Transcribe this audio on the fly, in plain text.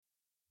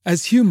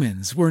As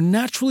humans, we're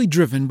naturally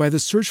driven by the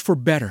search for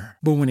better.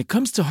 But when it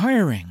comes to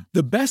hiring,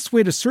 the best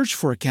way to search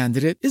for a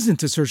candidate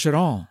isn't to search at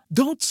all.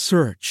 Don't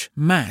search,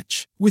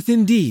 match with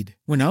Indeed.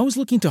 When I was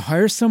looking to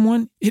hire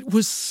someone, it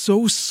was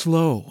so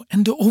slow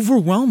and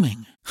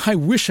overwhelming. I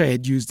wish I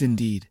had used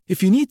Indeed.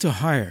 If you need to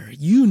hire,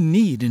 you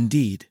need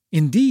Indeed.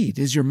 Indeed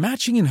is your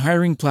matching and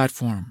hiring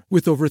platform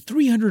with over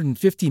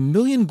 350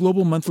 million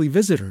global monthly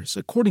visitors,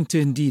 according to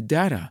Indeed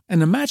data,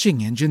 and a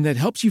matching engine that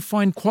helps you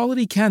find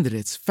quality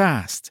candidates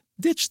fast.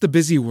 Ditch the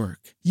busy work.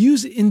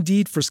 Use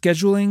Indeed for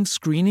scheduling,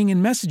 screening,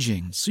 and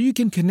messaging so you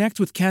can connect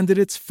with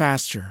candidates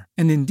faster.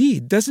 And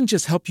Indeed doesn't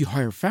just help you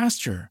hire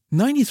faster.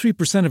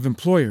 93% of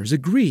employers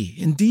agree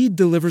Indeed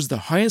delivers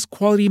the highest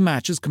quality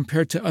matches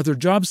compared to other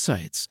job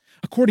sites,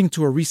 according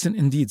to a recent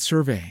Indeed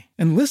survey.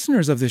 And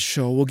listeners of this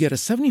show will get a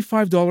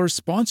 $75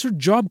 sponsored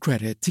job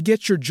credit to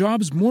get your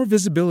jobs more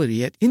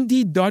visibility at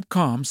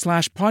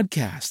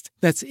Indeed.com/podcast.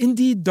 That's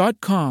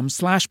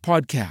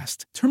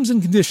Indeed.com/podcast. Terms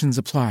and conditions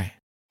apply.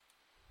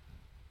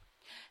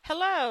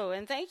 Hello,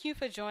 and thank you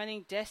for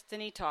joining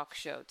Destiny Talk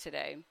Show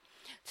today.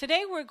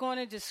 Today we're going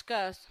to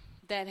discuss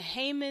that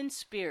Haman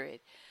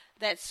spirit,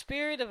 that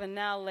spirit of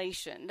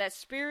annihilation, that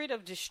spirit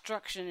of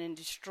destruction and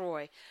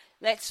destroy,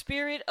 that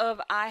spirit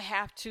of I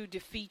have to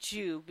defeat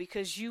you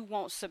because you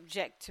won't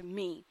subject to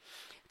me.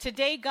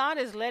 Today, God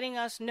is letting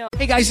us know.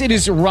 Hey guys, it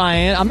is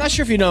Ryan. I'm not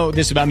sure if you know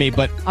this about me,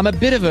 but I'm a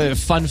bit of a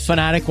fun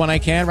fanatic when I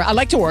can. I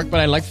like to work, but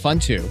I like fun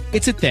too.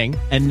 It's a thing.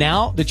 And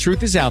now the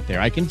truth is out there.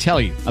 I can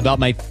tell you about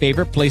my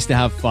favorite place to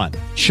have fun.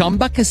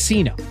 Chumba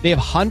Casino. They have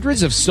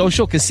hundreds of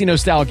social casino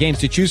style games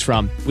to choose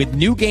from with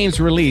new games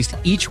released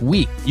each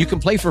week. You can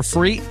play for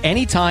free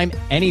anytime,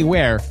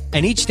 anywhere.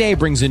 And each day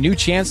brings a new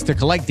chance to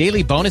collect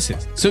daily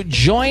bonuses. So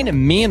join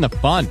me in the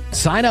fun.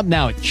 Sign up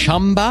now at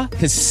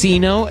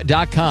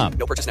ChumbaCasino.com.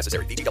 No purchase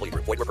necessary. VGW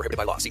Group. Void where prohibited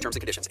by law. See terms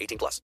and conditions.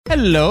 18+.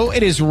 Hello,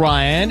 it is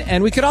Ryan,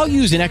 and we could all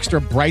use an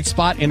extra bright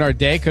spot in our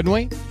day, couldn't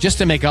we? Just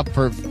to make up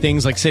for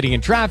things like sitting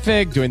in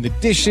traffic, doing the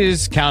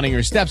dishes, counting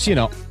your steps, you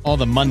know, all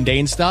the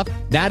mundane stuff.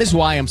 That is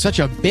why I'm such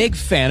a big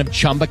fan of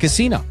Chumba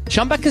Casino.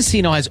 Chumba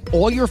Casino has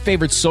all your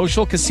favorite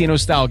social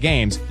casino-style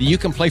games that you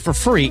can play for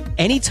free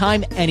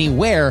anytime,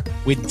 anywhere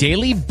with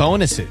daily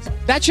bonuses.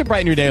 That should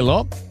brighten your day a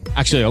little.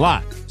 Actually, a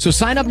lot. So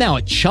sign up now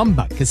at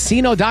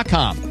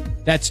ChumbaCasino.com.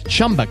 That's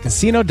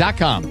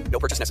ChumbaCasino.com. No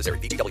purchase necessary.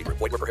 VGW Group.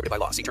 Void where prohibited by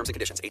law. See terms and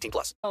conditions.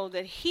 18+. Know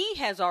that he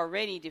has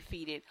already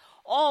defeated.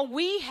 All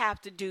we have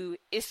to do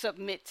is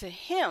submit to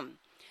him,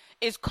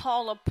 is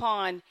call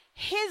upon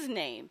his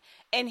name,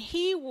 and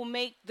he will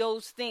make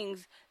those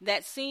things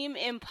that seem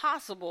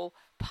impossible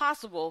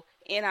possible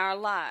in our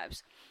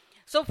lives.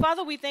 So,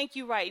 Father, we thank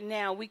you right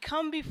now. We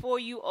come before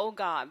you, oh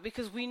God,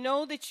 because we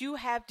know that you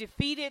have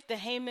defeated the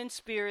Haman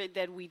spirit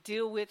that we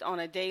deal with on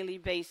a daily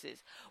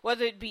basis,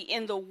 whether it be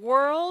in the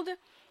world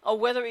or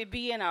whether it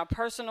be in our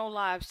personal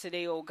lives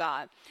today, oh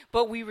God.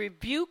 But we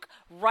rebuke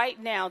right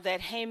now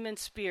that Haman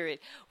spirit.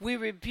 We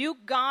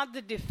rebuke, God,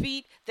 the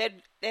defeat that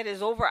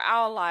is over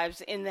our lives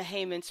in the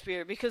Haman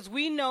spirit, because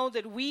we know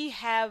that we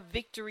have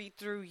victory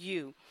through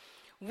you.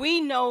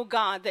 We know,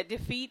 God, that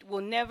defeat will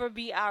never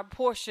be our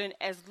portion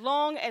as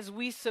long as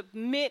we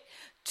submit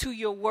to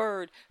your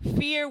word.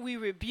 Fear, we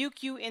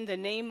rebuke you in the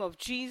name of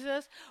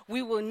Jesus.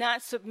 We will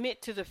not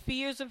submit to the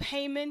fears of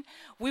Haman.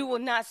 We will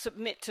not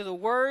submit to the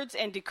words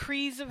and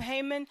decrees of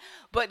Haman.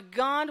 But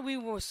God, we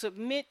will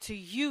submit to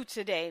you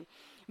today.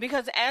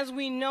 Because as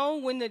we know,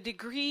 when the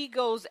decree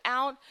goes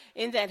out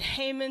in that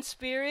Haman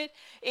spirit,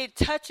 it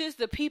touches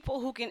the people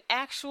who can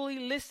actually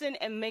listen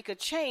and make a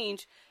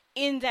change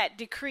in that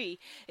decree.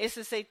 It's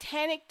a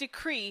satanic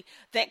decree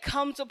that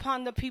comes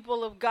upon the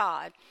people of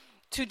God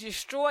to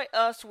destroy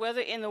us,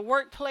 whether in the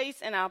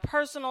workplace, in our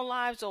personal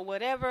lives, or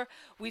whatever.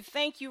 We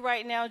thank you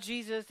right now,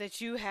 Jesus, that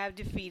you have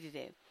defeated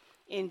it.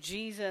 In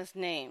Jesus'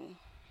 name.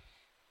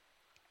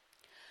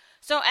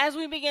 So as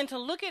we begin to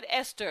look at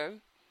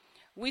Esther,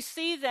 we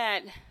see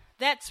that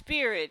that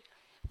spirit,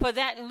 for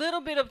that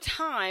little bit of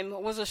time,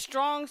 was a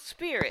strong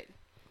spirit.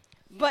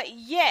 But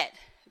yet,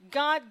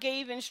 God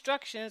gave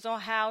instructions on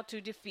how to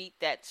defeat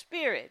that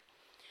spirit.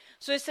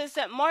 So it says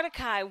that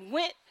Mordecai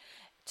went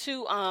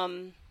to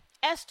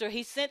Esther.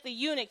 He sent the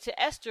eunuch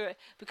to Esther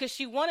because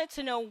she wanted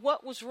to know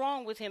what was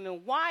wrong with him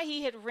and why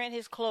he had rent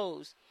his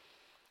clothes.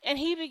 And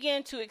he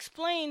began to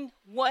explain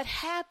what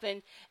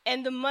happened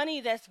and the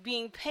money that's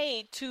being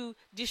paid to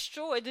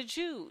destroy the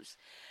Jews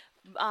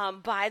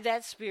by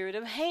that spirit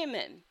of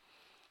Haman.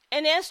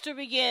 And Esther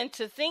began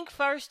to think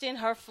first in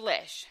her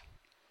flesh.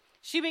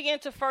 She began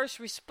to first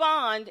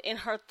respond in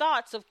her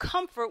thoughts of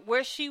comfort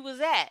where she was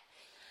at.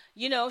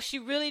 You know, she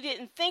really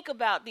didn't think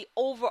about the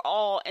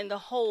overall and the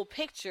whole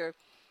picture.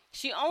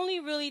 She only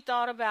really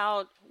thought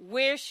about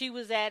where she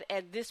was at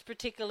this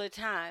particular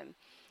time.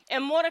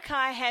 And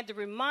Mordecai had to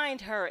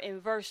remind her in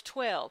verse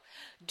 12,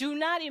 do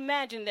not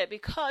imagine that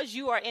because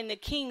you are in the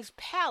king's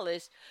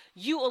palace,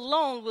 you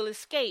alone will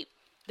escape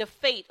the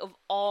fate of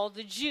all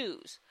the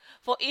Jews.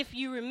 For if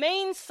you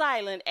remain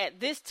silent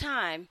at this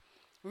time,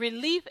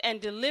 relief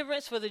and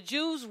deliverance for the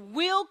Jews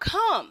will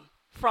come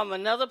from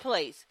another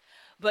place.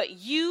 but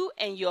you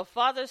and your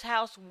father's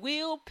house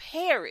will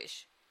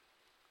perish.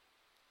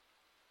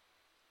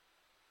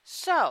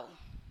 So,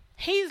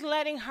 he's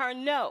letting her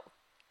know,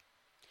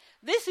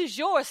 this is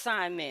your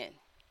assignment.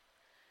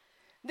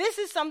 This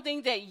is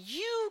something that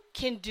you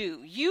can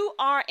do. You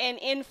are an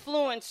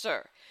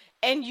influencer,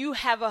 and you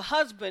have a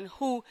husband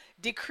who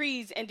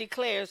decrees and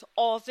declares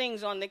all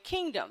things on the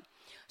kingdom.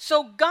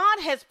 So God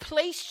has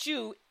placed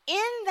you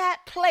in that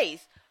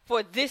place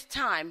for this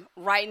time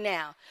right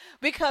now,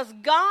 because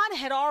God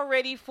had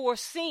already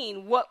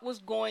foreseen what was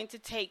going to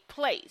take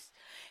place.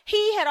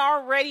 He had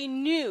already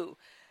knew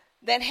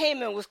that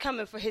Haman was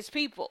coming for his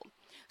people.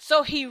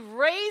 So he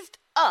raised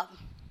up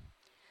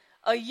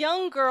a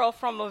young girl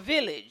from a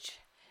village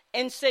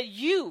and said,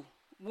 you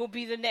will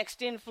be the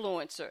next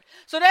influencer.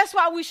 So that's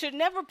why we should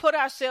never put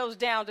ourselves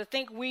down to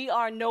think we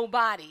are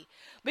nobody,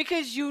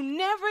 because you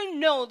never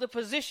know the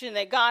position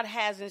that God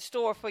has in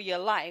store for your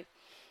life.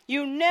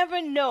 You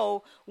never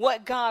know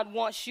what God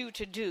wants you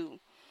to do.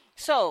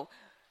 So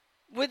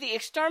with the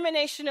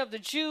extermination of the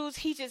Jews,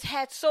 he just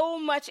had so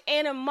much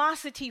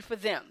animosity for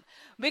them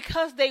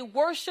because they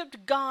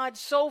worshiped God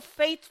so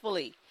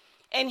faithfully.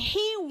 And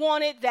he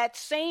wanted that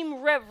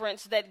same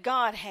reverence that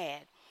God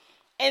had.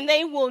 And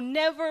they will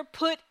never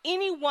put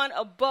anyone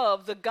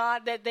above the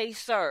God that they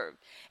serve.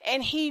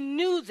 And he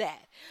knew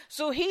that.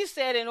 So he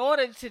said, in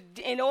order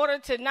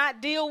to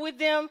not deal with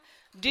them,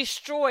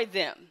 destroy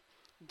them.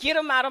 Get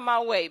them out of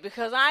my way,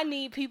 because I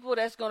need people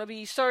that's going to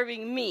be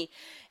serving me,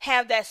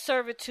 have that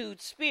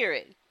servitude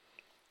spirit.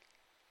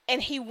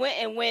 And he went,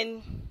 and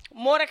when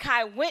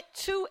Mordecai went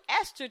to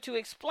Esther to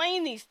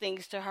explain these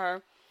things to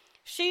her,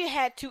 she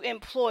had to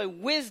employ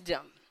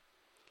wisdom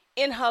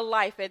in her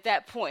life at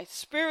that point,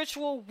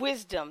 spiritual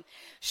wisdom.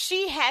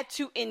 She had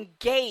to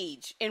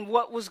engage in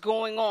what was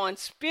going on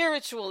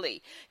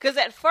spiritually, because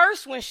at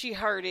first when she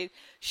heard it,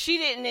 she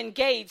didn't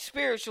engage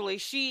spiritually.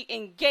 She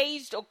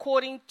engaged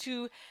according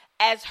to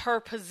as her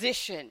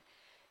position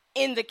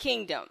in the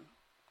kingdom.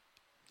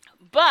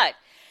 But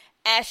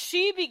as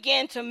she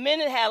began to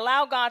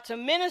allow God to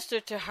minister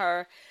to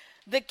her,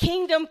 the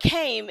kingdom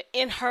came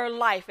in her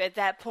life at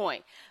that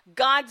point.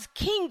 God's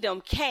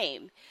kingdom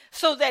came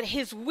so that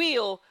his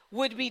will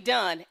would be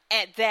done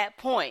at that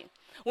point.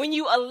 When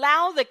you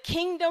allow the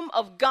kingdom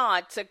of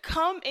God to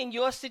come in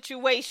your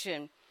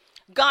situation,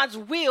 God's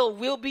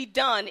will be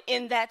done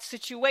in that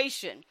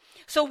situation.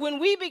 So when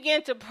we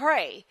begin to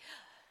pray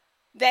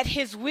that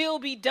his will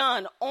be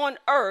done on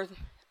earth,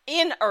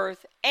 and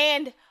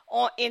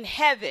in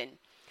heaven,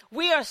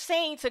 we are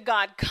saying to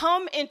God,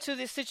 come into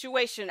this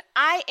situation.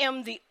 I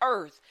am the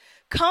earth.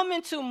 Come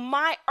into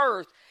my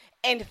earth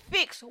and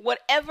fix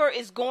whatever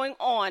is going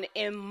on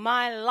in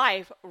my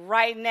life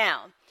right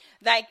now.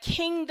 Thy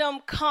kingdom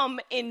come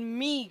in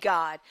me,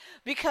 God,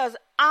 because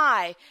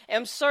I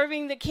am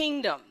serving the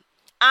kingdom.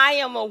 I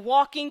am a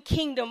walking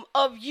kingdom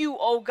of you,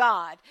 O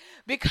God.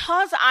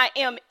 Because I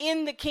am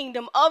in the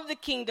kingdom, of the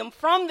kingdom,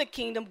 from the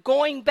kingdom,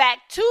 going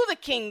back to the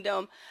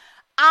kingdom,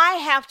 I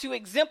have to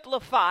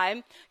exemplify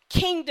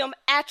kingdom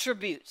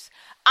attributes.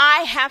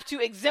 I have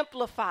to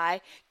exemplify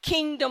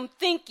kingdom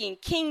thinking,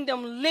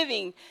 kingdom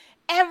living,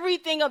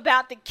 everything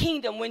about the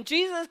kingdom. When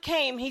Jesus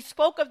came, he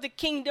spoke of the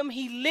kingdom,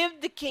 he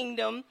lived the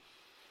kingdom,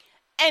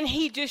 and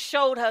he just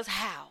showed us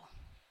how.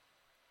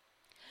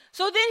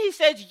 So then he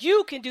says,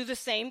 you can do the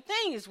same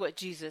thing, is what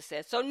Jesus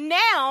said. So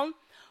now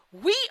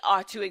we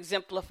are to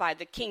exemplify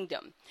the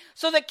kingdom.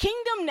 So the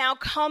kingdom now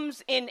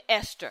comes in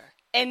Esther,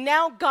 and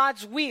now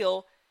God's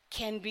will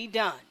can be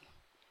done.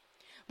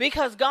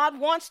 Because God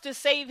wants to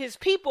save his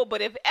people,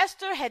 but if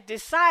Esther had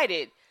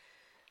decided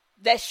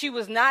that she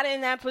was not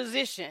in that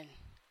position,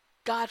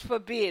 God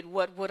forbid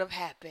what would have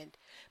happened,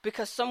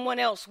 because someone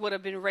else would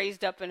have been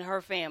raised up in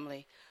her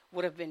family,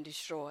 would have been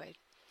destroyed.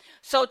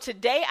 So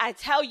today I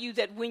tell you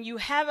that when you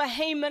have a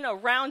Haman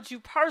around you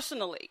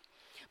personally,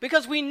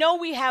 because we know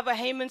we have a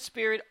Haman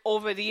spirit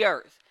over the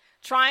earth,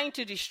 trying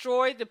to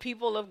destroy the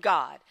people of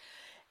God.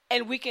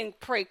 And we can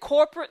pray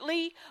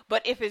corporately,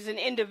 but if it's an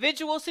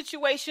individual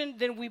situation,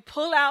 then we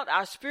pull out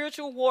our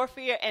spiritual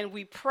warfare and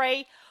we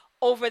pray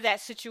over that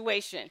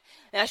situation.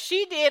 Now,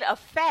 she did a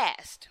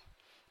fast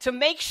to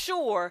make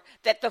sure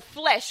that the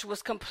flesh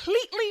was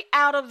completely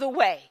out of the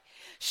way.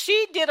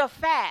 She did a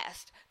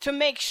fast to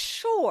make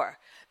sure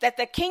that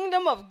the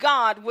kingdom of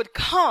God would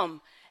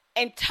come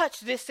and touch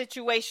this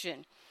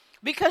situation,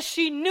 because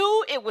she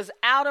knew it was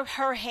out of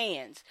her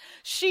hands.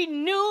 She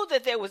knew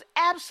that there was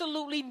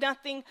absolutely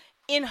nothing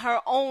in her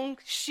own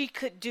she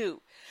could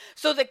do.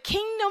 So the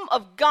kingdom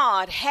of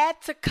God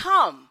had to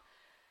come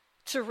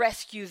to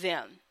rescue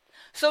them.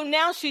 So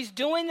now she's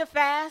doing the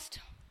fast.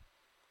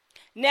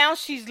 Now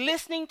she's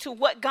listening to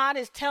what God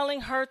is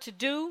telling her to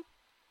do.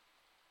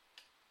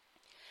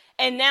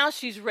 And now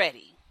she's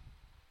ready.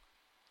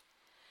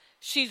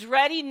 She's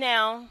ready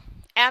now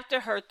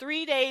after her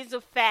 3 days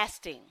of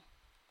fasting.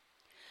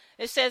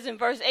 It says in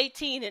verse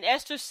 18, and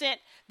Esther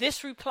sent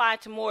this reply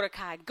to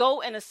Mordecai,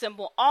 go and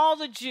assemble all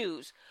the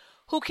Jews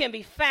who can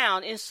be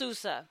found in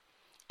Susa,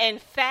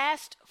 and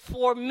fast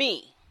for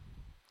me.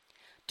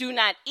 Do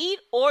not eat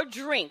or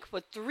drink for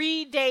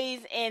 3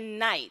 days and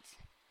nights.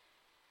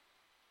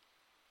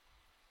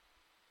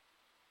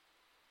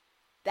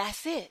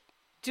 That's it.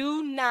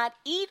 Do not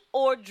eat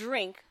or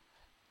drink,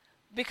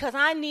 because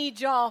I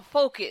need y'all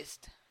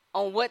focused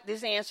on what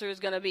this answer is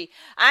going to be.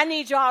 I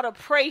need y'all to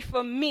pray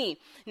for me.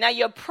 Now,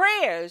 your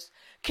prayers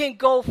can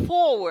go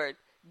forward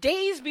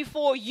days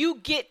before you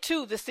get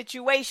to the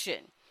situation.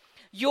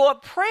 Your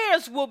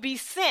prayers will be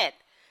sent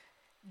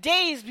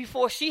days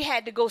before she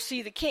had to go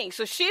see the king.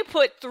 So she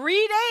put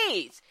 3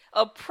 days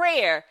of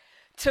prayer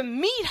to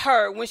meet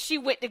her when she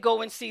went to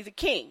go and see the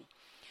king.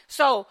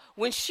 So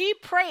when she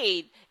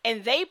prayed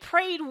and they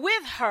prayed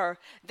with her,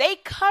 they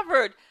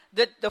covered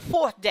the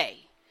fourth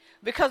day,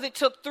 because it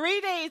took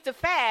 3 days to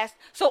fast.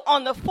 So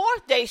on the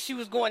fourth day, she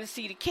was going to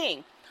see the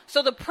king.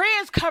 So the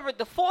prayers covered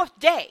the fourth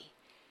day,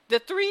 the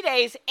 3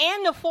 days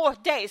and the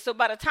fourth day. So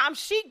by the time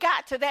she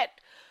got to that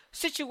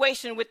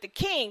situation with the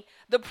king,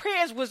 the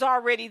prayers was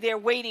already there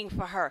waiting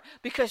for her,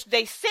 because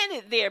they sent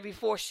it there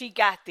before she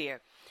got there.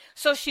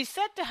 So she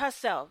said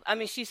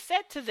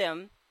to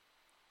them,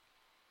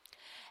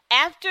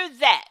 after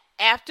that,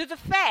 after the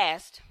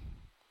fast,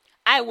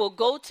 I will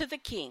go to the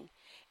king,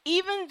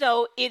 even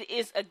though it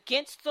is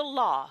against the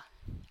law.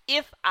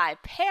 If I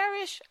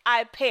perish,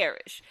 I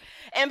perish.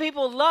 And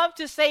people love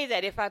to say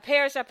that if I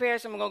perish, I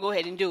perish. I'm going to go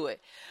ahead and do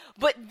it.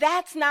 But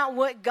that's not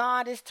what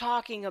God is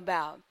talking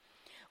about.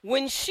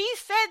 When she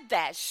said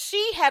that,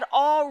 she had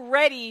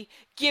already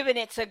given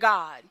it to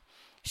God.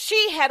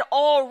 She had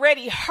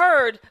already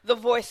heard the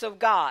voice of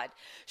God.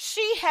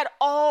 She had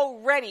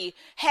already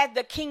had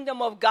the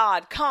kingdom of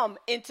God come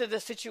into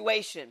the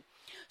situation.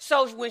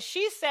 So when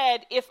she said,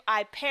 if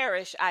I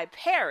perish, I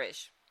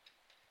perish,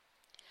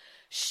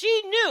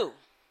 she knew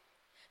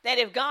that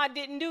if God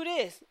didn't do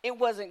this, it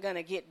wasn't going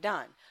to get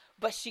done.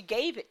 But she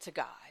gave it to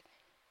God.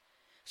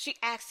 She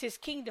asked his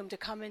kingdom to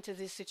come into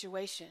this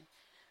situation,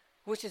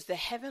 which is the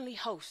heavenly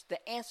host.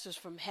 The answers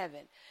from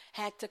heaven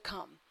had to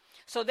come.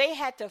 So they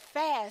had to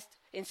fast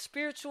in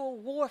spiritual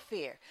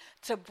warfare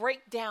to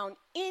break down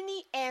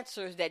any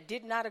answers that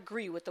did not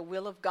agree with the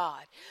will of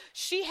God.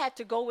 She had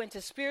to go into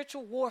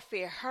spiritual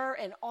warfare, her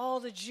and all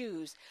the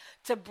Jews,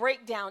 to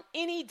break down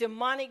any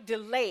demonic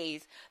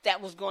delays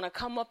that was going to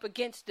come up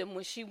against them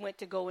when she went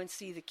to go and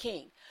see the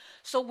king.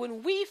 So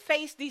when we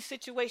face these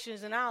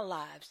situations in our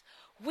lives,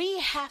 we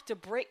have to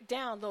break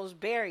down those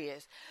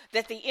barriers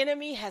that the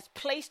enemy has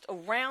placed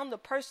around the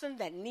person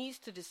that needs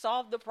to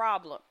solve the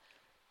problem.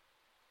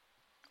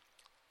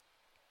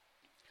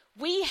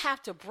 We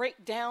have to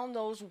break down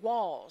those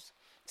walls.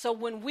 So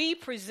when we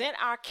present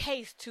our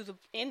case to the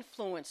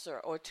influencer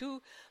or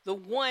to the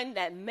one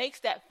that makes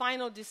that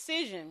final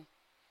decision,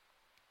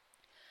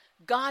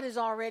 God is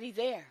already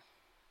there.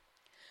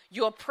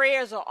 Your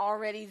prayers are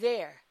already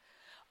there.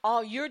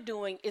 All you're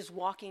doing is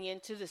walking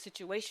into the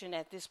situation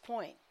at this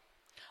point.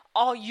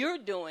 All you're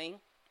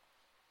doing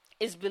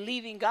is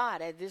believing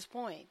God at this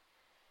point.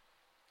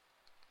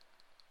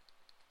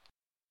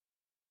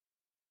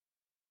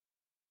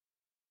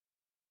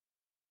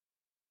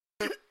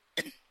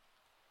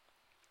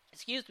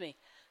 Excuse me.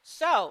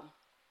 So,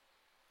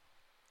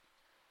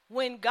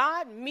 when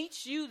God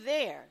meets you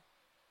there,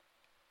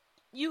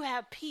 you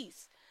have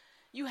peace.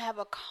 You have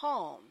a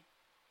calm.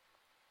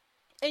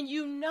 And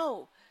you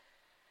know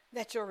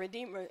that your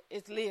Redeemer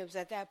lives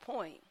at that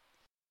point.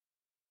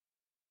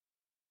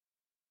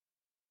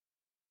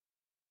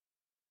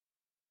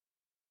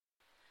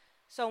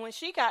 So when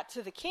she got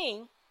to the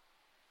king,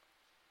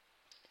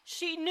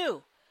 she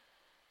knew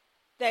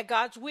that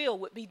God's will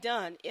would be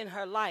done in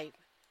her life.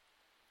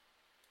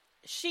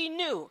 She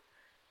knew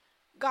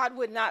God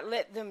would not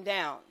let them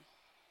down.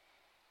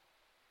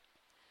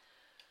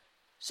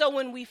 So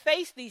when we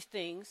face these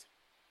things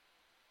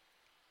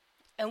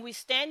and we're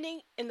standing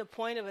in the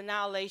point of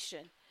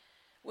annihilation,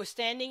 we're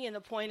standing in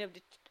the point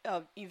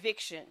of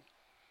eviction,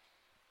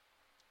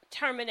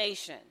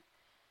 termination,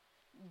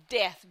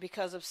 death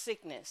because of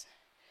sickness,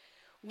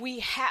 we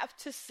have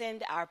to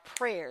send our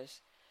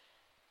prayers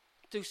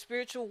through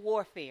spiritual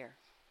warfare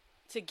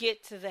to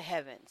get to the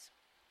heavens.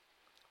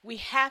 We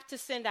have to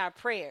send our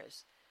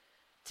prayers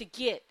to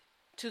get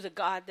to the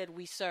God that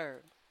we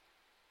serve.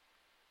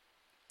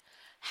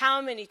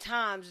 How many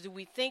times do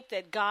we think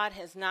that God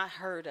has not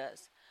heard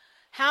us?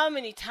 How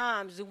many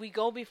times do we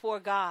go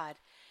before God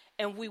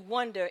and we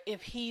wonder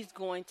if he's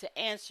going to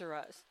answer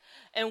us?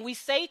 And we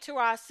say to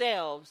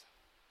ourselves,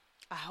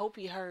 I hope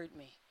he heard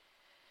me,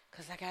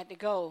 because I got to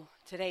go.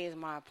 Today is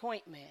my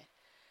appointment.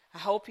 I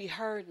hope he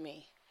heard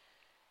me,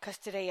 because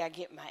today I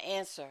get my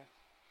answer.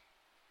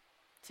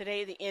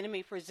 Today the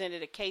enemy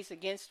presented a case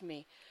against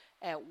me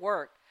at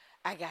work.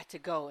 I got to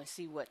go and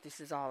see what this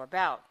is all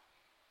about.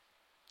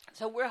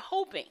 So we're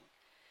hoping.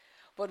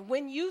 But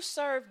when you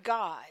serve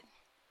God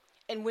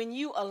and when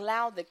you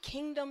allow the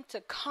kingdom to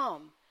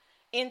come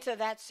into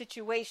that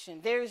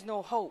situation, there is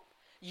no hope.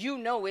 You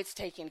know it's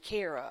taken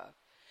care of.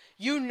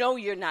 You know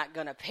you're not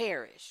going to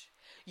perish.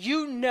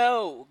 You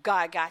know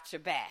God got your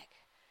back,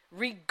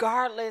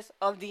 regardless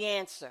of the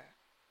answer.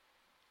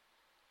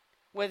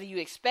 Whether you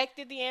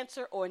expected the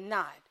answer or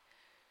not,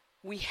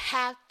 We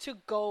have to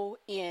go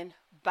in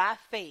by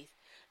faith,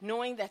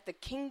 knowing that the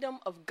kingdom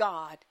of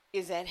God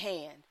is at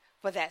hand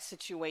for that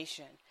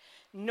situation,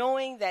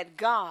 knowing that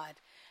God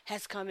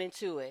has come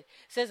into it.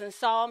 It says in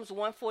Psalms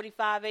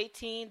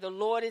 145:18, the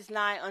Lord is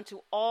nigh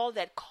unto all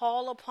that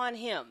call upon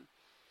him,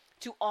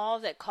 to all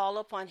that call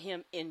upon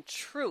him in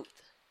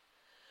truth.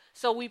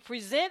 So we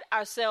present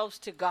ourselves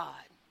to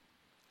God.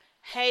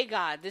 Hey,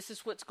 God, this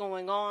is what's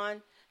going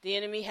on. The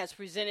enemy has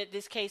presented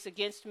this case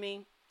against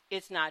me.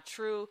 It's not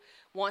true.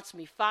 Wants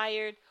me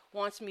fired.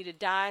 Wants me to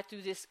die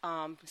through this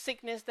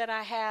sickness that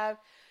I have.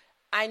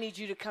 I need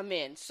you to come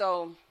in.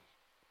 So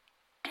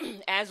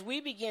as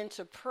we begin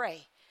to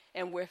pray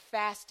and we're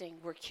fasting,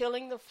 we're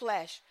killing the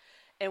flesh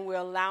and we're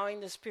allowing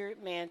the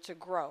spirit man to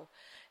grow.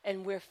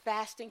 And we're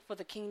fasting for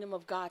the kingdom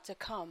of God to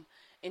come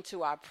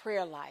into our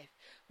prayer life.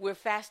 We're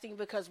fasting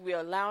because we're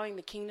allowing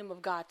the kingdom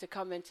of God to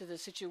come into the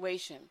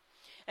situation.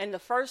 And the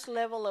first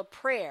level of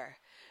prayer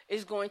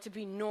is going to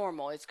be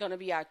normal. It's going to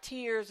be our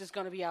tears. It's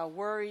going to be our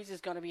worries.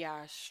 It's going to be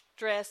our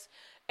stress.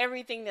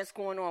 Everything that's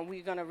going on,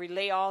 we're going to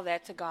relay all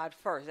that to God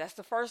first. That's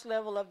the first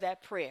level of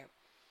that prayer.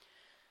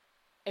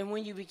 And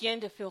when you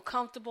begin to feel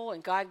comfortable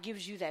and God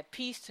gives you that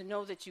peace to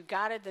know that you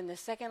got it, then the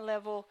second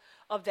level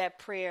of that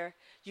prayer,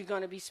 you're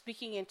going to be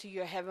speaking into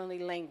your heavenly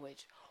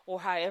language or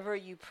however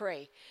you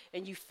pray.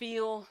 And you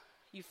feel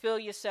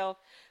yourself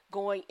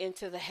going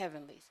into the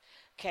heavenlies.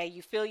 Okay,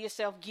 you feel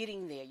yourself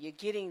getting there. You're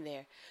getting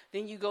there.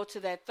 Then you go to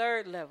that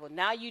third level.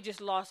 Now you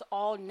just lost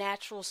all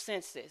natural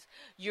senses.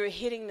 You're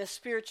hitting the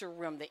spiritual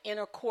realm, the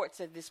inner courts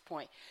at this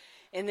point.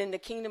 And then the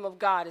kingdom of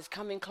God is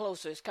coming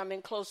closer. It's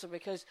coming closer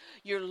because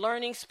you're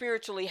learning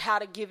spiritually how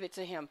to give it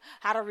to him,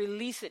 how to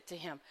release it to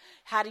him.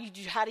 How do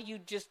you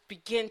just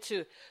begin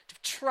to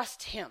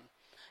trust him?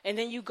 And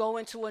then you go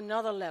into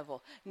another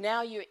level.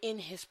 Now you're in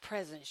his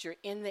presence. You're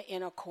in the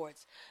inner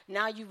courts.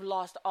 Now you've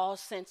lost all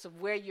sense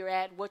of where you're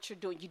at, what you're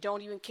doing. You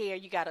don't even care.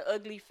 You got an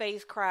ugly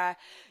face, cry.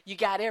 You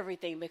got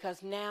everything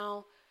because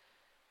now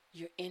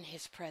you're in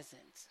his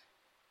presence.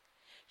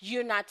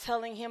 You're not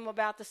telling him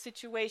about the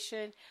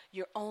situation.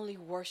 You're only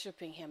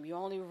worshiping him. You're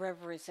only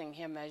reverencing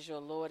him as your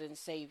Lord and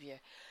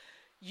Savior.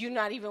 You're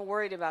not even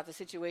worried about the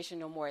situation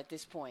no more at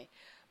this point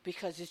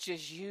because it's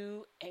just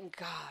you and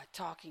God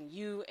talking,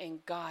 you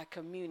and God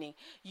communing,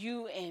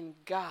 you and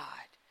God.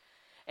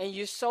 And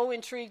you're so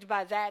intrigued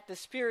by that, the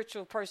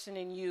spiritual person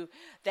in you,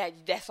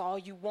 that's all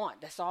you want.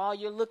 That's all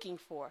you're looking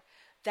for.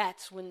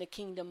 That's when the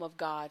kingdom of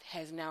God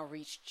has now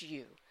reached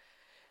you.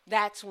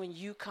 That's when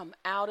you come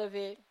out of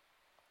it.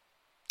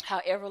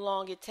 However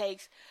long it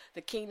takes,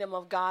 the kingdom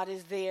of God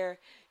is there.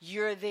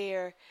 You're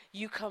there.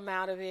 You come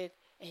out of it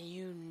and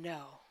you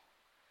know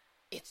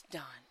it's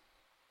done.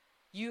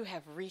 You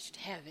have reached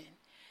heaven.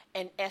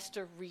 And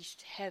Esther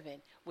reached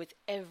heaven with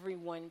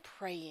everyone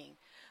praying.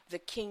 The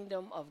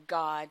kingdom of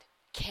God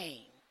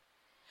came.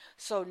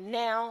 So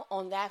now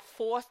on that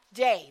fourth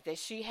day that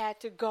she had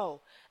to go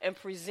and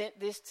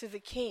present this to the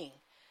king,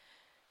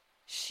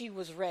 she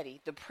was ready.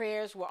 The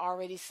prayers were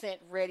already sent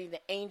ready. The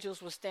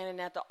angels were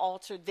standing at the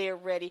altar. They're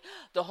ready.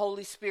 The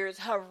Holy Spirit's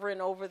hovering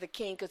over the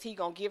king because he's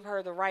going to give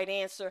her the right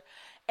answer.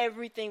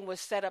 Everything was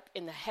set up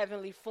in the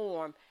heavenly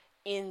form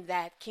in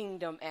that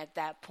kingdom at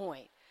that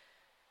point.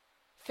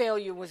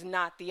 Failure was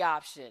not the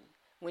option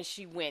when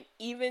she went,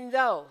 even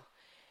though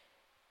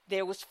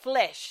there was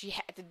flesh she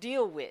had to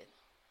deal with.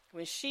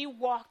 When she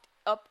walked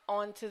up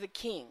onto the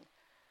king,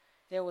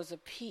 there was a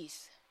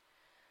peace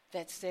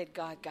that said,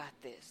 God got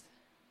this.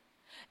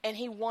 And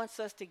he wants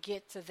us to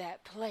get to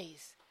that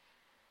place.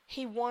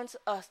 He wants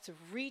us to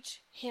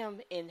reach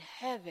him in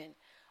heaven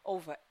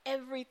over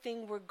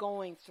everything we're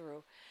going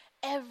through.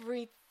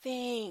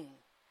 Everything.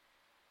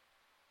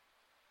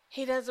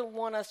 He doesn't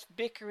want us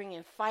bickering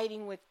and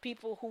fighting with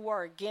people who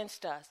are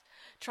against us,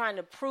 trying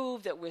to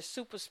prove that we're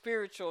super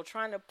spiritual,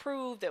 trying to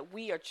prove that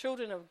we are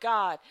children of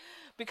God.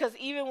 Because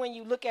even when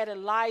you look at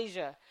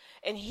Elijah,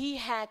 and he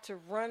had to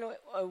run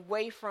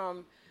away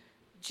from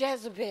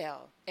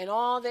Jezebel and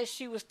all that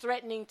she was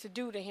threatening to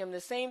do to him, the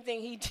same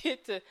thing he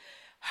did to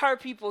her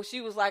people,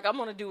 she was like, I'm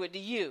going to do it to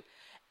you.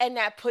 And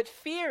that put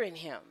fear in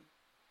him.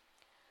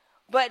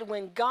 But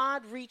when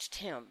God reached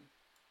him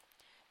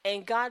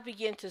and God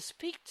began to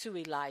speak to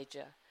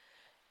Elijah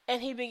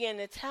and he began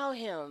to tell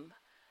him,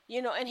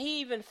 and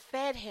he even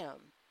fed him,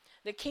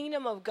 the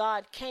kingdom of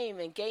God came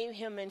and gave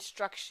him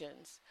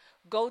instructions.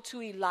 Go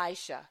to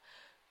Elisha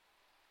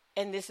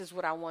and this is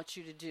what I want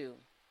you to do.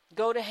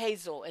 Go to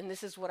Hazel, and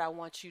this is what I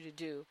want you to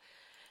do.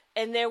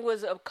 And there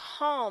was a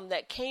calm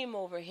that came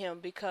over him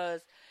because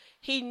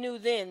he knew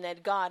then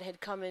that God had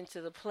come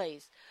into the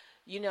place.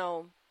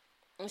 And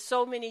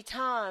so many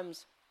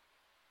times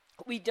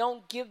we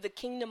don't give the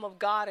kingdom of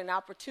God an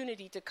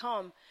opportunity to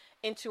come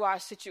into our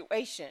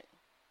situation.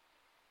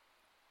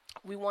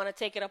 We want to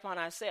take it upon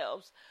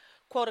ourselves,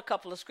 quote a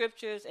couple of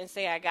scriptures, and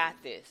say, I got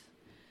this.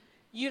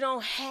 You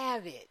don't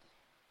have it.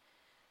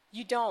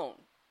 You don't.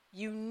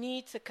 You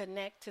need to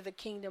connect to the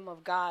kingdom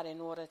of God in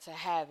order to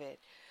have it.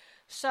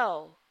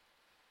 So,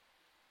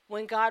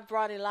 when God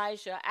brought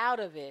Elijah out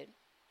of it,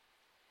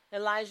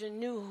 Elijah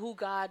knew who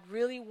God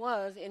really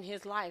was in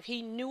his life.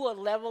 He knew a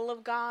level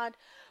of God.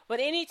 But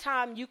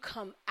anytime you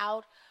come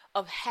out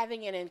of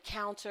having an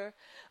encounter,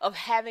 of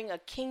having a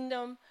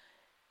kingdom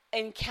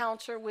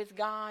encounter with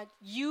God,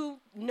 you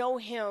know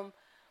him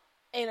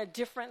in a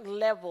different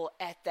level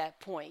at that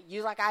point.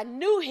 You're like, I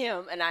knew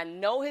him and I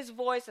know his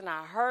voice and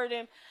I heard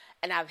him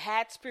and I've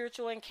had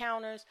spiritual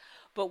encounters.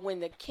 But when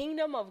the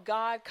kingdom of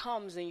God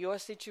comes in your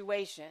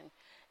situation,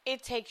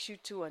 it takes you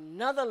to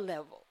another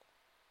level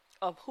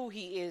of who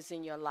he is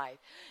in your life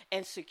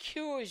and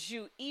secures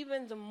you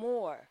even the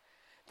more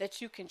that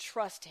you can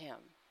trust him.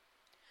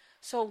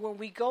 So when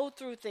we go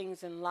through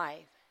things in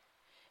life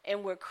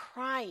and we're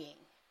crying,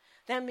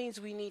 that means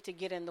we need to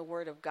get in the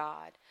Word of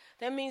God.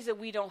 That means that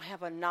we don't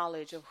have a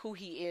knowledge of who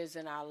he is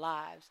in our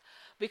lives,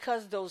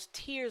 because those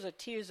tears are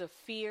tears of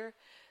fear.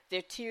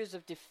 They're tears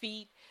of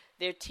defeat.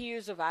 They're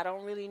tears of, I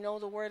don't really know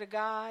the Word of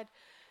God.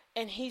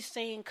 And he's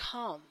saying,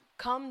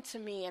 come to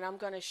me, and I'm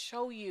going to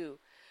show you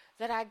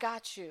that I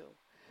got you.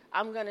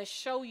 I'm going to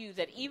show you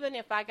that even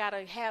if I got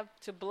to have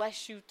to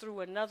bless you through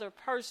another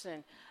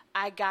person,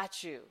 I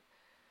got you.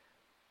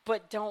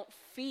 But don't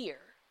fear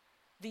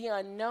the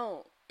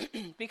unknown,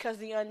 because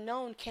the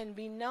unknown can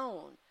be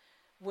known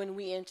when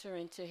we enter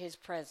into his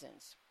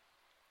presence.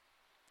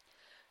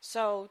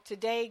 So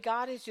today,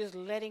 God is just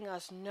letting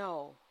us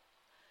know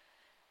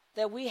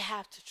that we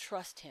have to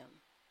trust him.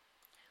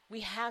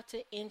 We have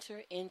to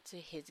enter into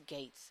his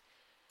gates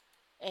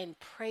and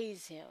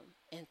praise him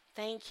and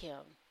thank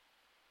him.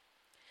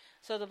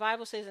 So the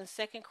Bible says in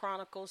 2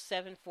 Chronicles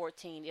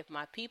 7:14, if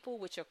my people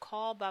which are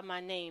called by my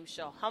name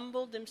shall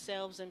humble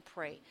themselves and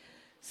pray,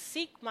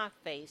 seek my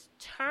face,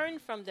 turn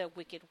from their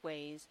wicked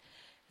ways,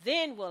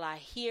 then will I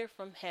hear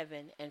from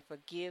heaven and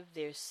forgive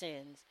their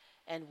sins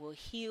and will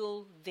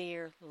heal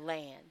their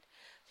land.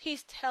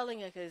 He's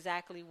telling us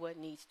exactly what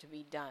needs to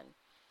be done.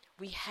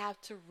 We have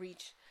to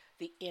reach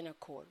the inner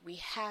court. We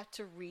have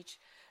to reach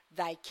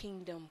thy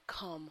kingdom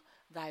come,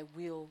 thy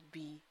will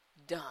be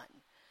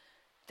done.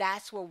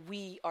 That's where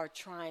we are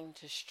trying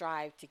to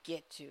strive to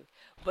get to.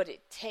 But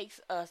it takes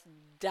us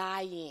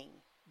dying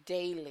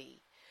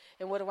daily.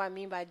 And what do I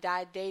mean by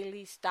die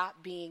daily?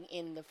 Stop being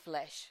in the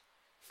flesh,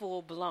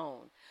 full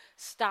blown.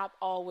 Stop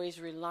always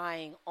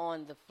relying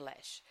on the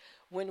flesh.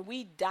 When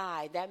we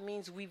die, that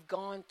means we've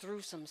gone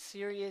through some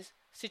serious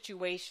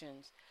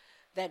situations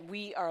that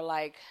we are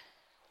like,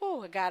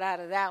 oh, I got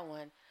out of that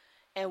one.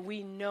 And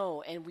we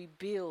know and we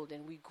build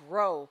and we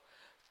grow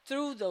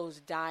through those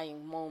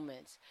dying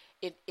moments.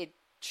 It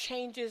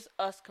changes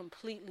us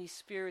completely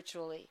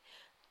spiritually,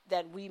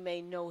 that we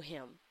may know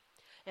him.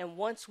 And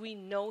once we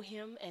know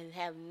him and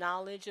have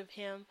knowledge of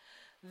him,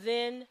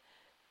 then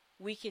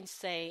we can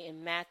say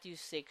in Matthew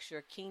 6,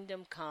 your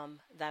kingdom come,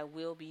 thy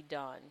will be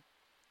done,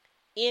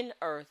 in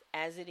earth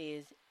as it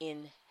is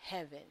in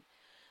heaven.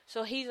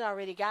 So he's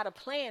already got a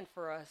plan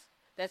for us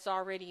that's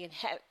already in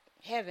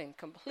heaven,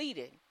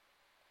 completed.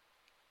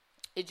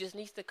 It just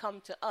needs to come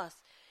to us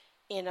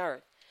in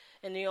earth.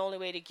 And the only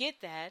way to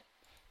get that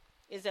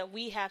is that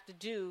we have to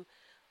do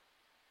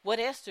what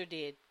Esther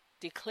did.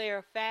 Declare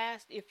a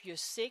fast. If you're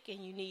sick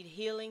and you need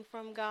healing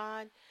from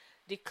God,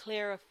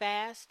 declare a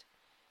fast.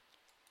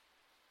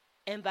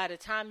 And by the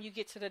time you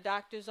get to the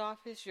doctor's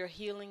office, your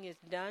healing is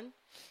done.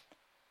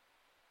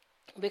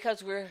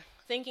 Because we're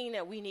thinking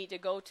that we need to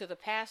go to the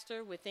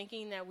pastor. We're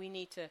thinking that we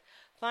need to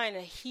find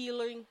a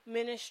healing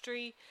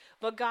ministry.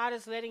 But God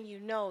is letting you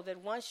know that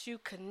once you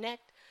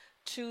connect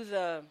to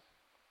the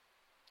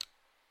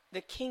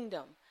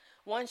kingdom,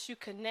 once you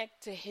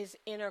connect to his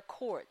inner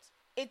courts,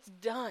 it's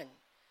done.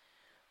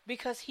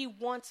 Because he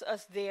wants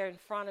us there in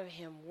front of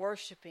him,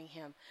 worshiping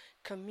him,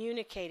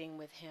 communicating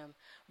with him,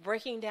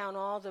 breaking down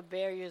all the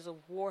barriers of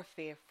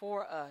warfare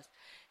for us,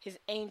 his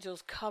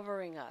angels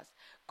covering us,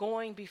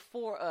 going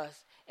before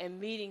us and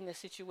meeting the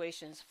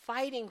situations,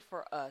 fighting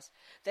for us,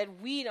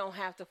 that we don't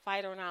have to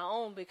fight on our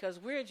own because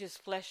we're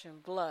just flesh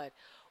and blood.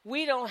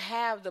 We don't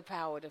have the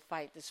power to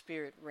fight the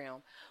spirit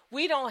realm.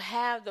 We don't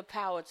have the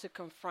power to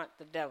confront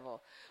the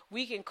devil.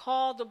 We can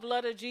call the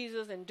blood of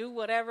Jesus and do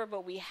whatever,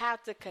 but we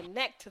have to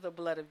connect to the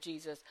blood of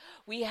Jesus.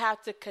 We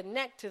have to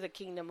connect to the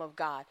kingdom of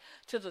God,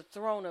 to the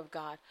throne of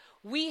God.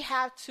 We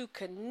have to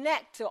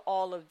connect to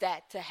all of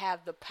that to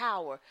have the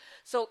power.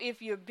 So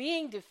if you're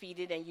being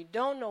defeated and you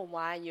don't know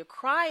why, and you're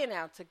crying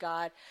out to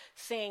God,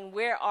 saying,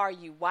 where are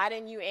you? Why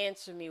didn't you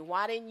answer me?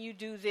 Why didn't you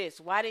do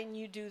this? Why didn't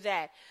you do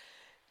that?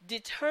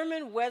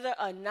 Determine whether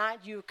or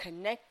not you're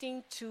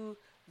connecting to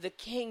the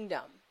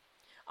kingdom.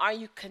 Are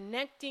you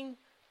connecting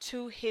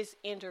to his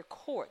inner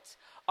courts?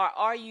 Or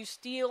are you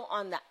still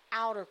on the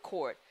outer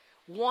court,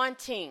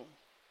 wanting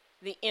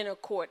the inner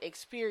court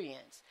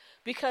experience?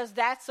 Because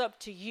that's up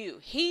to you.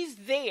 He's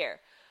there,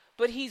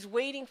 but he's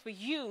waiting for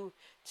you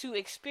to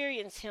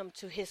experience him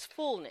to his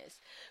fullness.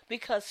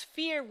 Because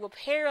fear will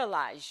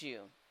paralyze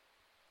you.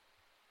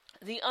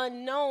 The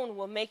unknown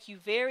will make you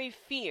very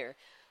fearful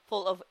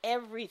of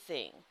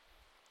everything.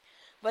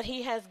 But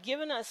he has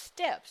given us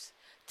steps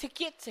to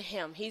get to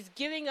him. He's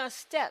giving us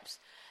steps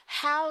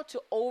how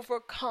to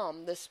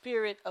overcome the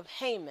spirit of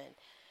Haman.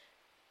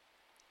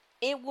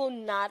 It will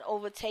not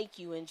overtake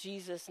you in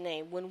Jesus'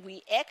 name. When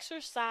we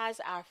exercise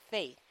our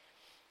faith,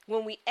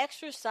 when we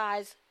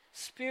exercise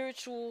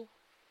spiritual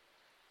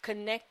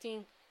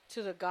connecting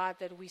to the God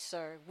that we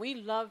serve, we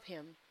love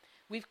him.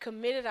 We've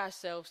committed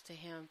ourselves to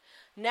him.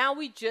 Now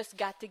we just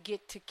got to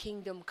get to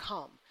kingdom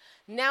come.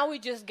 Now we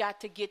just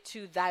got to get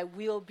to thy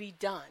will be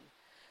done.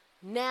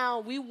 Now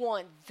we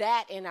want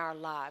that in our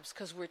lives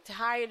because we're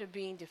tired of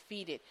being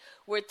defeated.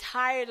 We're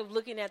tired of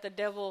looking at the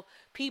devil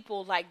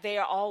people like they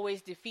are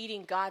always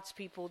defeating God's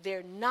people.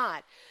 They're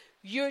not.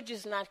 You're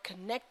just not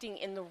connecting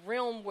in the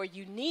realm where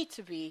you need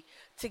to be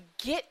to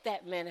get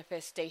that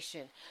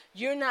manifestation.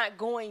 You're not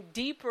going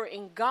deeper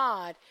in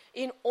God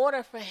in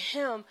order for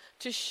him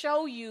to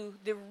show you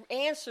the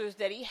answers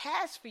that he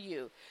has for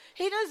you.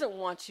 He doesn't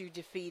want you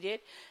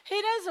defeated.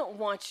 He doesn't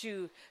want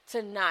you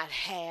to not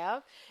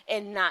have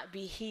and not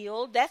be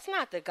healed. That's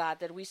not the God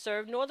that we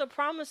serve, nor the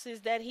promises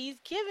that he's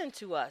given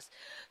to us.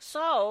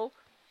 So,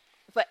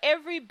 for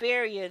every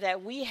barrier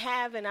that we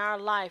have in our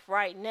life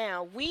right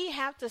now, we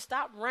have to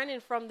stop running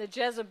from the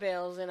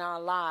Jezebels in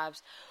our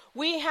lives.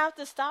 We have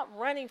to stop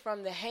running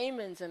from the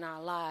Hamans in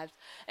our lives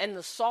and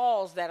the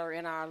Sauls that are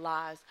in our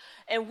lives.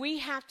 And we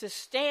have to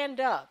stand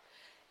up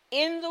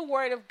in the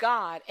Word of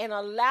God and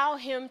allow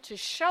him to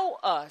show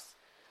us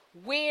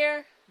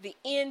where the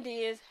end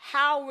is,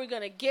 how we're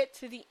going to get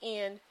to the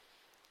end,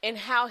 and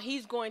how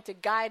he's going to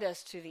guide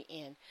us to the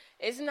end.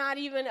 It's not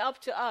even up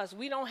to us.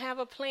 We don't have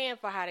a plan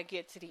for how to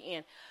get to the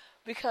end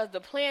because the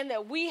plan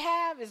that we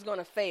have is going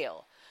to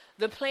fail.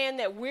 The plan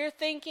that we're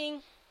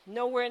thinking,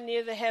 nowhere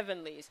near the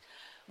heavenlies,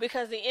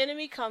 because the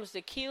enemy comes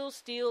to kill,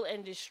 steal,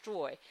 and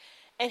destroy.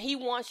 And he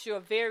wants your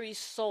very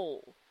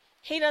soul.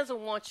 He doesn't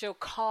want your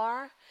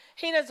car.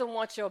 He doesn't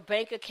want your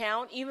bank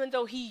account, even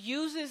though he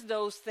uses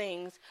those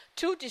things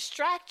to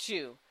distract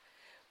you.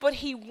 But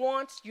he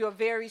wants your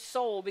very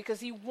soul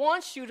because he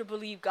wants you to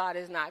believe God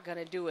is not going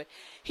to do it.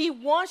 He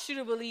wants you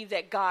to believe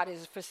that God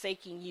is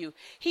forsaking you.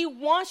 He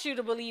wants you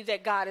to believe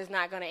that God is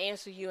not going to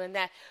answer you and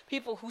that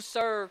people who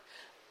serve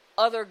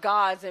other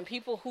gods and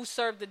people who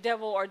serve the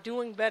devil are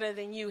doing better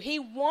than you. He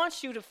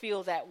wants you to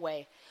feel that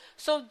way.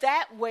 So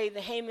that way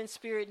the Haman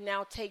spirit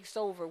now takes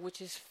over,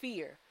 which is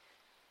fear,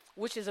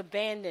 which is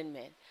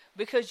abandonment.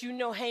 Because you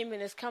know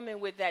Haman is coming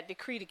with that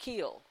decree to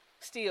kill,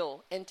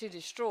 steal, and to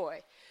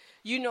destroy.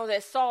 You know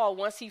that Saul,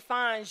 once he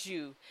finds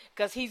you,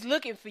 because he's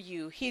looking for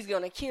you, he's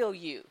going to kill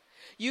you.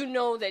 You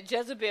know that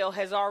Jezebel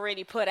has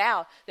already put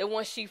out that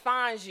once she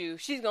finds you,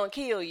 she's going to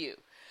kill you.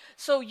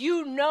 So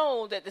you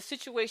know that the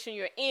situation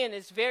you're in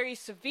is very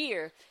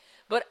severe,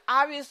 but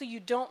obviously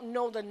you don't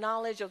know the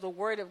knowledge of the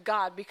Word of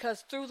God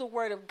because through the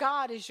Word of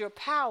God is your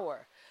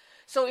power.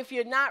 So if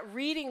you're not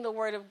reading the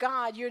Word of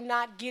God, you're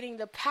not getting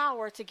the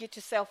power to get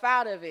yourself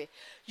out of it.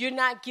 You're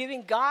not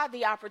giving God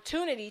the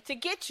opportunity to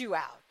get you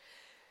out.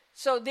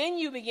 So then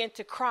you begin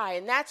to cry,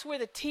 and that's where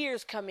the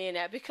tears come in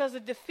at because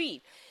of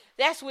defeat.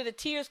 That's where the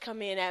tears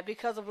come in at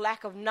because of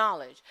lack of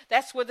knowledge.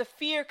 That's where the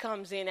fear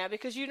comes in at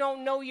because you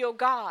don't know your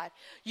God.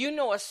 You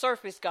know a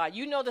surface God.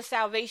 You know the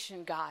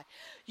salvation God.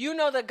 You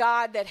know the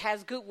God that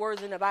has good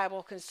words in the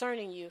Bible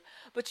concerning you,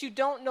 but you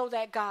don't know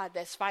that God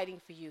that's fighting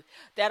for you,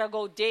 that'll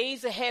go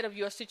days ahead of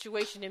your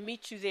situation and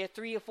meet you there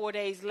 3 or 4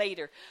 days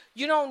later.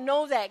 You don't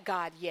know that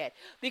God yet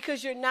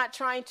because you're not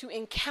trying to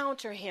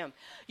encounter him.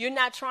 You're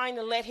not trying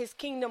to let his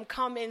kingdom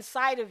come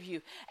inside of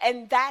you.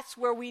 And that's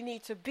where we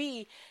need to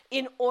be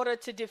in order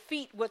to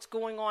defeat what's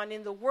going on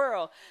in the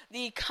world.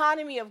 The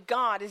economy of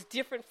God is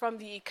different from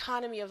the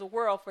economy of the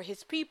world for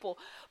his people,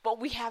 but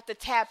we have to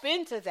tap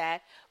into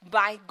that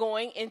by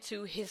going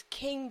into his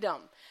kingdom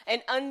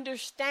and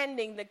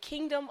understanding the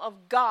kingdom of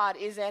God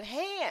is at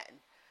hand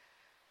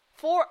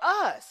for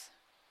us.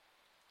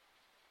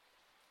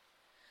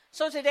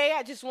 So today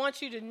I just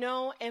want you to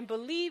know and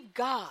believe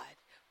God.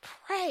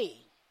 Pray.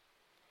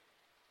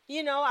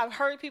 You know, I've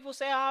heard people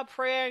say,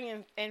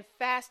 prayer and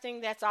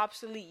fasting, that's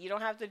obsolete. You don't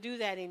have to do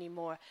that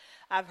anymore.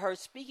 I've heard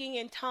speaking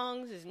in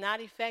tongues is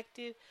not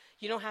effective.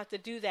 You don't have to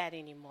do that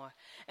anymore.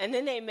 And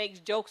then they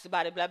make jokes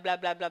about it, blah, blah,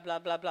 blah, blah, blah,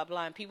 blah, blah,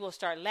 blah. And people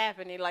start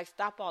laughing. They're like,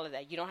 stop all of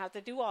that. You don't have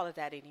to do all of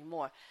that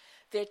anymore.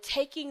 They're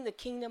taking the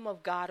kingdom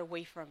of God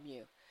away from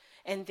you.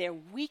 And they're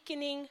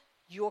weakening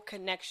your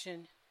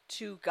connection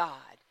to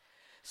God.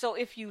 So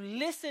if you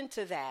listen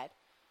to that,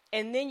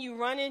 and then you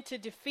run into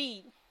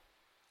defeat,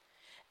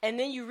 and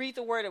then you read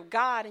the Word of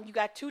God, and you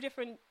got two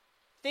different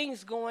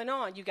things going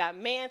on. You got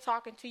man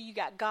talking to you, you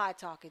got God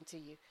talking to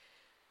you.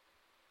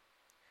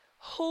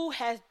 Who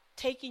has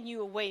taken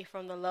you away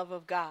from the love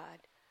of God?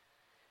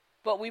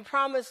 But we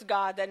promised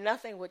God that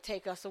nothing would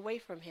take us away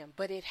from him.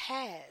 But it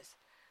has.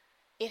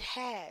 It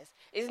has.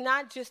 It's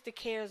not just the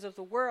cares of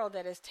the world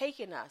that has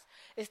taken us.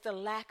 It's the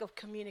lack of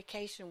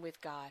communication with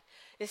God.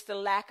 It's the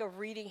lack of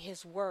reading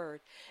his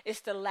word. It's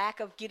the lack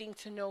of getting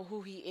to know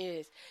who he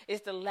is.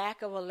 It's the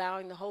lack of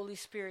allowing the Holy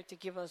Spirit to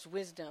give us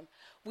wisdom.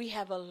 We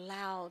have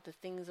allowed the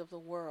things of the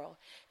world.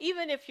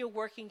 Even if you're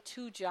working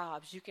 2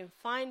 jobs, you can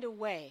find a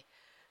way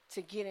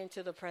to get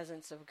into the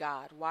presence of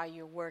God while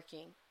you're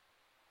working.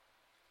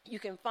 You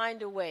can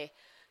find a way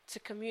to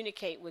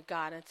communicate with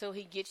God until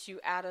he gets you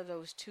out of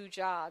those 2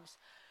 jobs.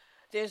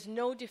 There's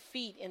no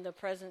defeat in the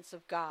presence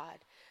of God.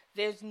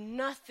 There's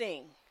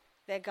nothing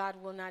that God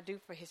will not do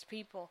for his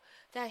people,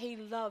 that he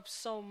loves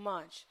so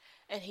much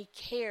and he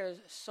cares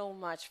so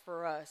much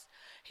for us.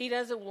 He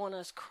doesn't want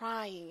us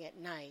crying at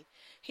night.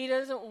 He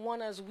doesn't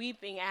want us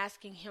weeping,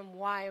 asking him,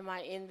 why am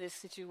I in this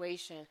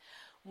situation?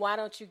 Why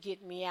don't you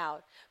get me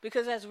out?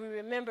 Because as we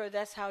remember,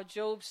 that's how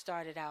Job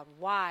started out.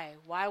 Why?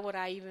 Why would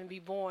I even be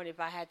born if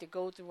I had to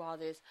go through all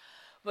this?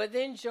 But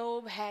then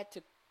Job had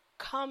to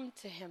come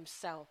to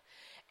himself,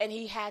 and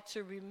he had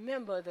to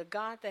remember the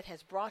God that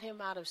has brought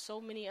him out of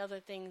so many other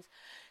things.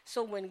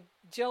 So when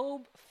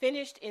Job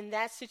finished in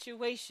that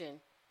situation,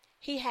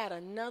 he had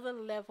another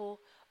level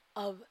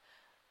of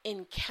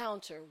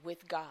encounter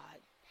with God,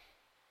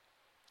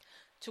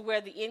 to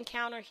where the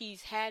encounter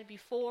he's had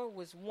before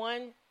was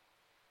one.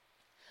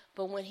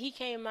 But when he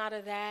came out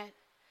of that,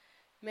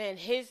 man,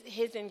 his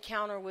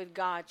encounter with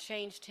God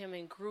changed him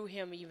and grew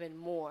him even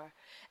more.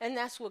 And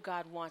that's what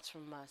God wants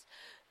from us.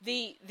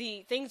 The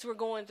things we're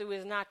going through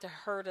is not to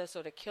hurt us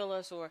or to kill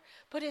us,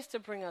 but it's to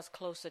bring us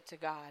closer to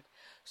God.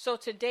 So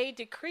today,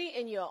 decree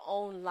in your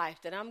own life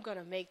that I'm going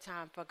to make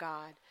time for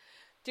God.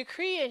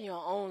 Decree in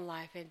your own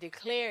life and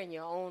declare in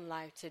your own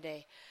life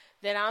today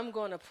that I'm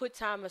going to put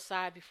time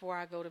aside before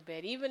I go to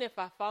bed. Even if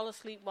I fall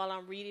asleep while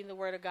I'm reading the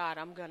Word of God,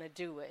 I'm going to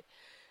do it.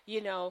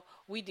 You know,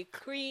 we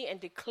decree and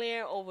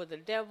declare over the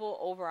devil,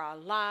 over our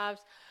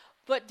lives,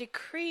 but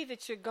decree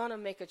that you're going to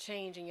make a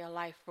change in your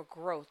life for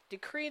growth.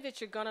 Decree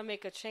that you're going to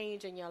make a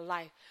change in your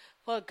life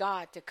for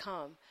God to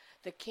come.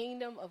 The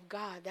kingdom of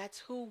God, that's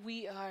who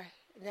we are,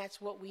 and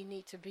that's what we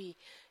need to be,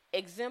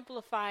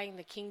 exemplifying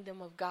the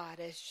kingdom of God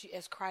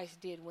as Christ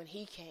did when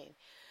he came.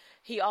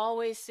 He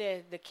always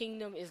said the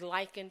kingdom is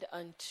likened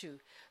unto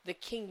the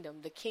kingdom,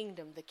 the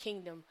kingdom, the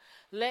kingdom.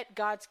 Let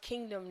God's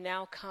kingdom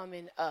now come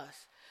in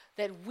us,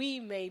 that we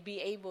may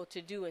be able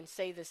to do and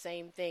say the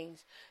same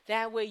things.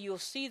 That way you'll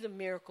see the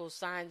miracles,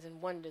 signs,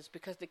 and wonders,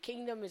 because the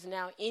kingdom is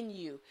now in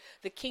you.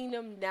 The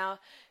kingdom now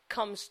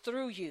comes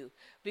through you,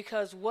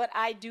 because what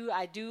I do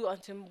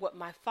unto what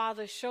my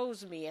Father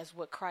shows me, as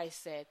what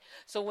Christ said.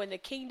 So when the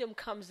kingdom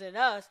comes in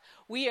us,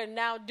 we are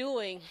now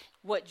doing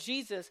what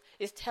Jesus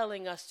is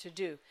telling us to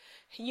do.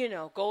 You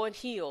know, go and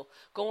heal,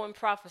 go and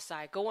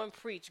prophesy, go and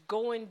preach,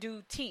 go and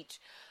teach.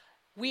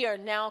 We are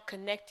now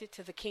connected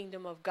to the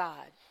kingdom of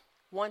God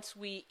once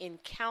we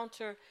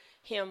encounter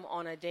him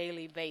on a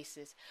daily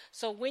basis.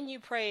 So when you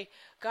pray,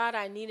 God,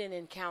 I need an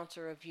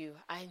encounter of you.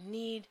 I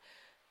need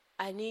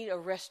a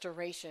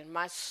restoration.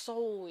 My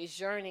soul is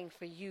yearning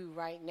for you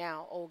right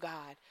now, oh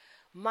God.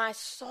 My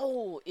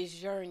soul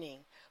is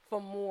yearning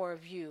for more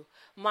of you.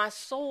 My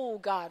soul,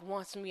 God,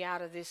 wants me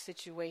out of this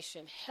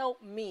situation.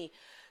 Help me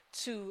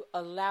to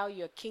allow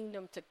your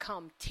kingdom to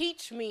come.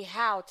 Teach me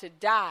how to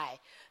die,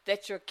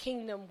 that your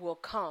kingdom will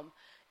come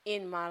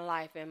in my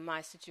life and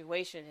my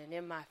situation and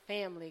in my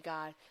family,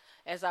 God,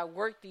 as I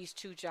work these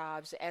 2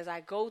 jobs, as I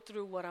go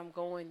through what I'm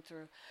going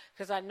through,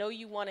 because I know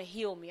you want to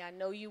heal me. I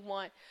know you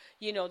want,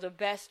 the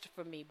best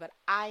for me, but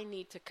I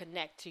need to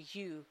connect to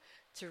you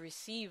to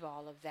receive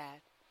all of that.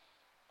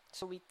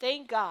 So we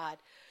thank God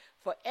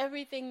for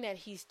everything that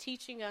he's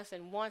teaching us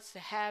and wants to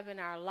have in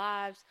our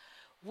lives.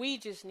 We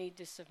just need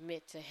to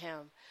submit to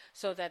him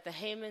so that the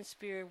Haman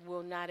spirit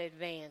will not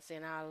advance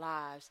in our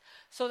lives,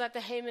 so that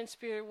the Haman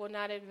spirit will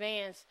not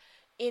advance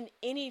in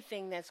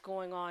anything that's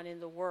going on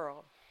in the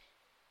world.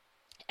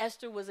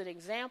 Esther was an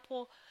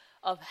example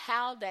of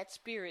how that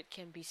spirit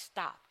can be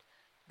stopped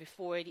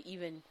before it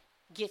even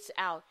gets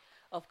out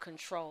of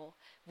control.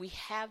 We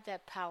have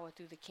that power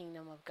through the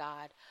kingdom of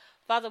God.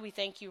 Father, we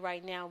thank you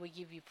right now. We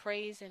give you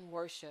praise and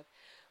worship.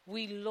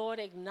 We, Lord,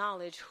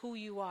 acknowledge who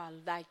you are.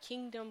 Thy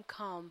kingdom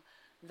come,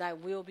 thy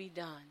will be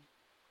done.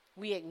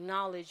 We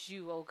acknowledge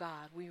you, O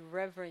God. We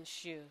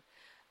reverence you.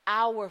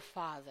 Our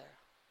Father,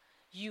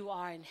 you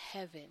are in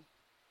heaven.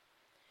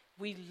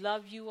 We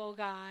love you, O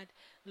God.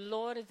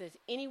 Lord, if there's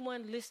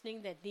anyone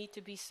listening that need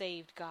to be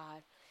saved,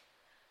 God,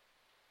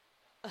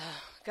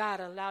 God,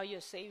 allow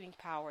your saving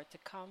power to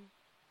come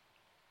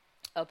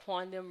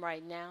upon them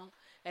right now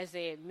as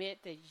they admit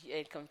that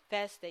and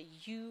confess that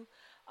you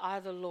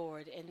are the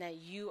Lord and that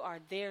you are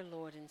their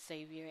Lord and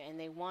Savior, and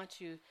they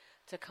want you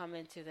to come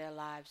into their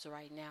lives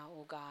right now,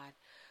 oh God.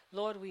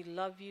 Lord, we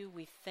love you,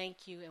 we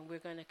thank you, and we're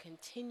going to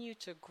continue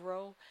to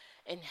grow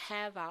and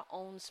have our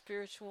own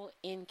spiritual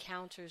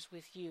encounters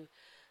with you,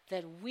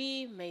 that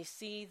we may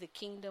see the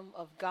kingdom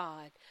of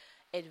God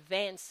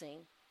advancing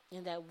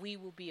and that we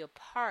will be a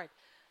part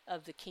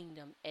of the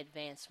kingdom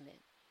advancement.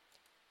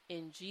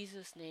 In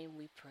Jesus' name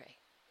we pray.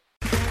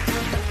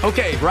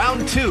 Okay,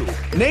 round 2.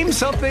 Name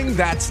something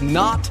that's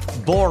not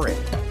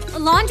boring. A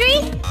laundry?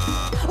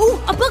 Ooh,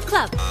 a book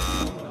club.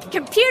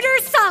 Computer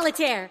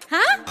solitaire,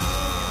 huh?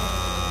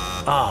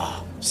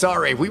 Ah,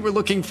 sorry, we were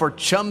looking for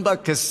Chumba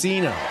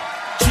Casino.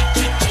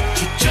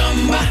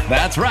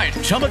 That's right,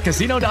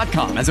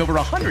 ChumbaCasino.com has over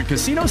 100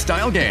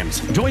 casino-style games.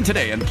 Join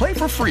today and play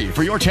for free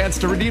for your chance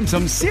to redeem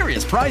some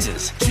serious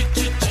prizes.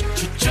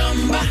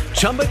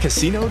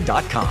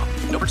 ChumbaCasino.com.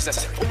 No purchase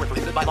necessary. Void where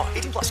prohibited by law.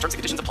 18 plus terms and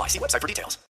conditions apply. See website for details.